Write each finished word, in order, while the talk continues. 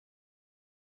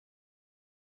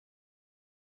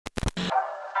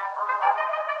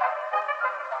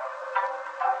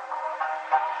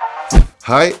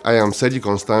Hi, I am Sergi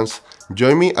Constance.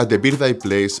 Join me at the birthday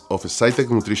place of Scitec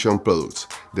Nutrition products,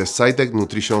 the Scitec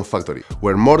Nutrition Factory,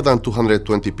 where more than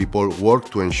 220 people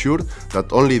work to ensure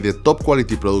that only the top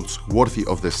quality products worthy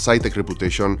of the Scitec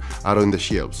reputation are on the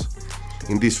shelves.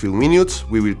 In these few minutes,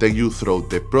 we will take you through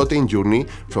the protein journey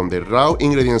from the raw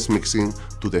ingredients mixing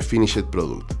to the finished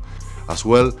product, as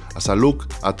well as a look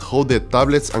at how the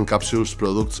tablets and capsules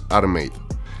products are made.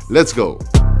 Let's go!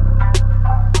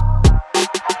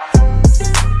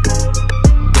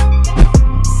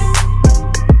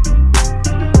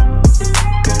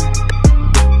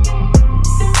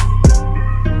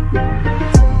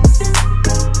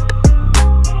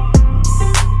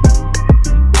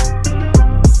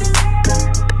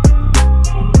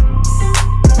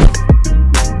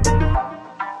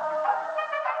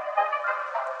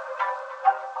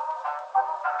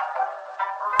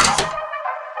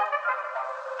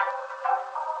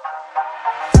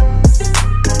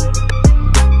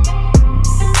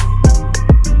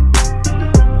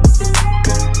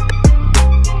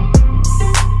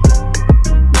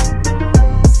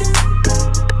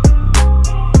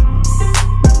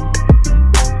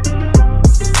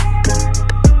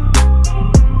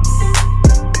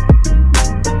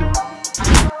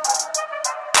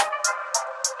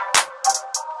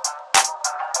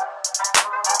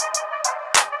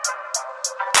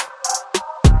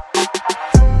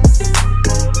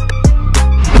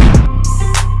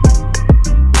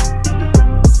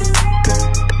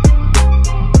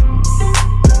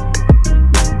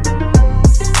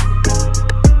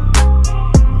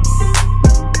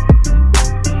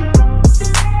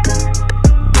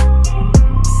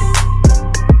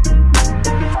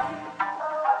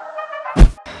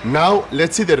 Now,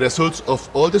 let's see the results of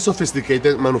all the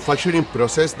sophisticated manufacturing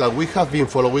process that we have been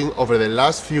following over the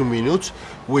last few minutes,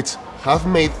 which have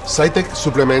made Scitec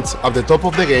supplements at the top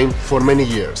of the game for many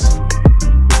years.